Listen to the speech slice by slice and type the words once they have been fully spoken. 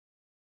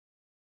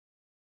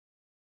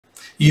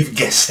You've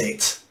guessed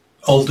it,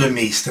 Oldham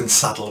East and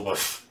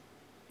Saddleworth.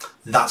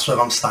 That's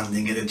where I'm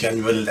standing at the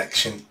general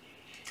election.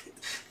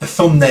 The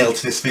thumbnail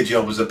to this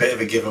video was a bit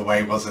of a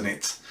giveaway, wasn't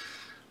it?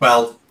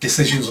 Well,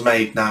 decisions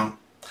made now,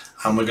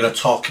 and we're going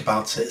to talk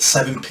about it at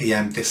 7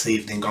 PM this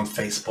evening on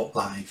Facebook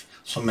Live.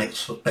 So make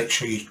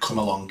sure you come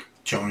along,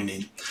 join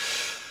in.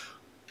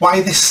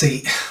 Why this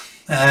seat?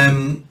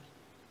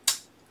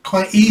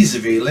 Quite easy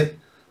really.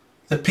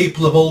 The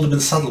people of Oldham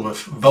and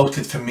Saddleworth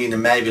voted for me in a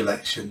mayor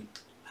election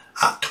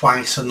at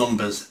twice the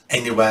numbers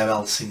anywhere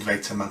else in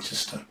Greater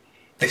Manchester.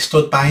 They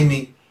stood by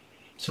me.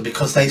 So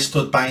because they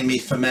stood by me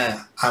for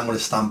mayor, I'm going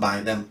to stand by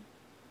them.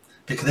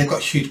 Because they've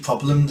got huge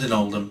problems in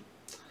Oldham.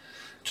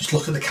 Just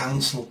look at the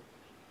council.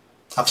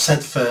 I've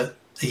said for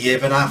a year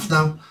and a half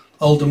now,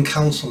 Oldham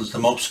Council is the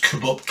most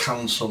corrupt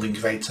council in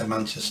Greater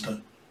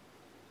Manchester.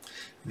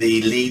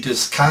 The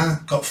leader's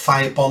car got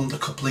firebombed a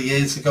couple of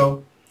years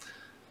ago.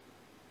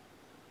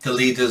 The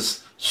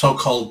leader's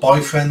so-called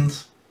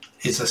boyfriend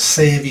is a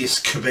serious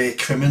career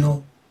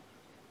criminal.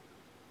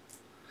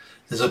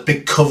 There's a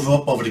big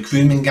cover-up over the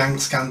grooming gang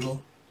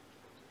scandal.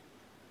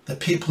 The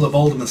people of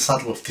Oldham and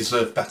Saddleworth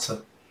deserve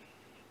better.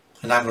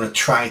 And I'm going to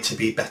try to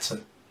be better.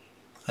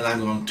 And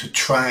I'm going to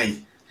try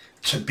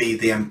to be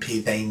the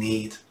MP they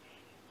need.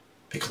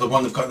 Because the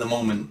one they've got at the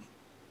moment,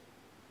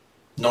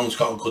 no one's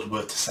got a good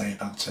word to say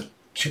about her.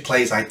 She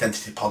plays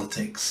identity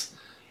politics.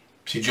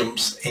 She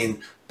jumps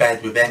in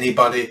bed with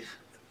anybody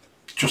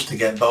just to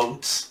get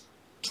votes.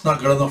 It's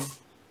not good enough.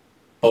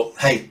 But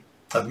hey,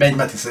 I've made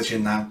my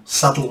decision now.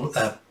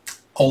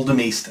 Oldham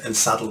East and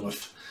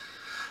Saddleworth.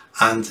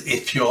 And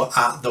if you're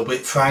at the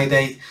Whit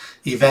Friday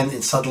event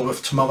in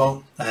Saddleworth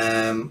tomorrow,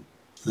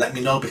 let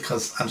me know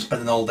because I'm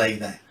spending all day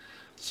there.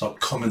 So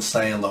come and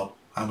say hello.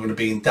 I'm going to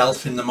be in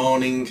Delft in the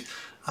morning,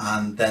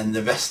 and then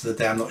the rest of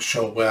the day I'm not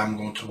sure where I'm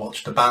going to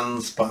watch the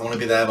bands, but I'm going to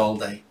be there all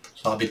day.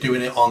 So I'll be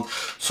doing it on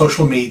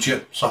social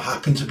media. So I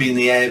happen to be in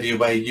the area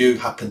where you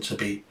happen to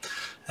be.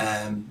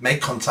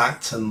 Make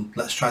contact and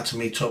let's try to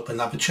meet up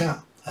and have a chat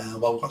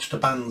while we watch the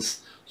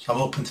bands. So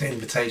I'm open to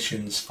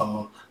invitations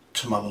for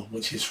tomorrow,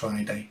 which is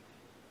Friday.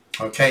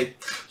 Okay,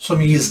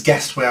 some of you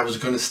guessed where I was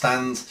going to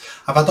stand.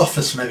 I've had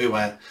offers from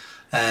everywhere.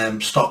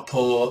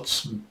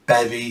 Stockport,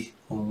 Bury,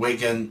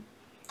 Wigan,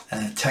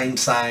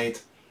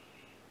 Tameside,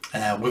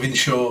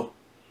 Wythenshawe.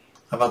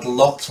 I've had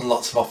lots and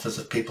lots of offers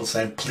of people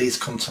saying, please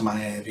come to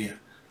my area.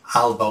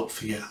 I'll vote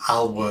for you.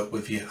 I'll work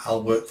with you.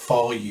 I'll work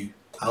for you.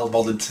 I'll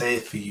volunteer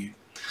for you.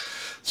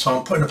 So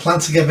I'm putting a plan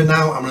together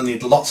now. I'm going to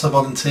need lots of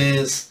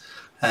volunteers.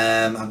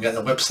 I'm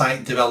getting a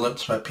website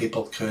developed where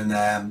people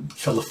can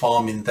fill a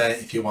form in there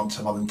if you want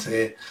to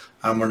volunteer.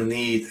 I'm going to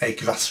need a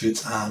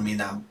grassroots army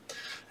now.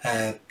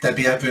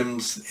 Debbie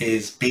Evans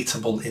is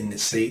beatable in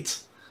this seat,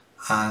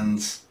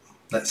 and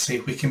let's see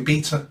if we can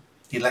beat her.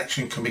 The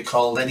election can be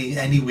called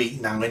any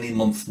week now, any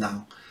month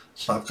now.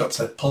 So I've got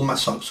to pull my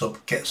socks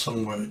up, get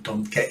some work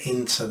done, get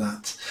into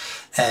that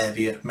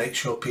area, make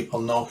sure people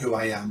know who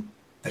I am.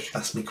 They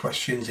can ask me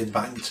questions,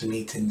 invite me to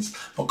meetings.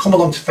 But come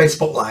along to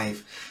Facebook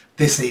Live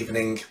this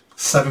evening,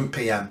 7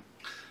 PM.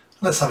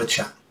 Let's have a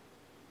chat.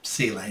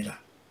 See you later.